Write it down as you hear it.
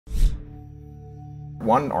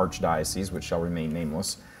One archdiocese, which shall remain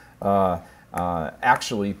nameless,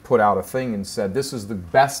 actually put out a thing and said, this is the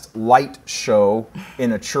best light show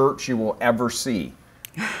in a church you will ever see.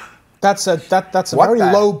 That's a very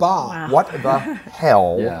low bar. Wow. What the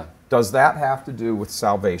hell does that have to do with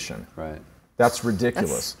salvation? Right. That's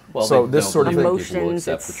ridiculous. Well, so they this don't sort of think people will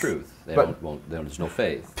accept the truth. There's no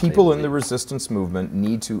faith. People in the resistance movement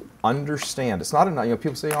need to understand. It's not enough. You know,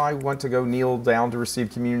 people say, "Oh, I went to go kneel down to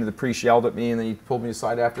receive communion. The priest yelled at me, and then he pulled me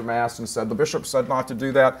aside after mass and said the bishop said not to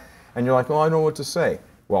do that." And you're like, "Oh, I don't know what to say."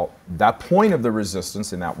 Well, that point of the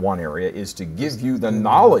resistance in that one area is to give you the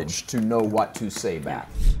knowledge to know what to say back.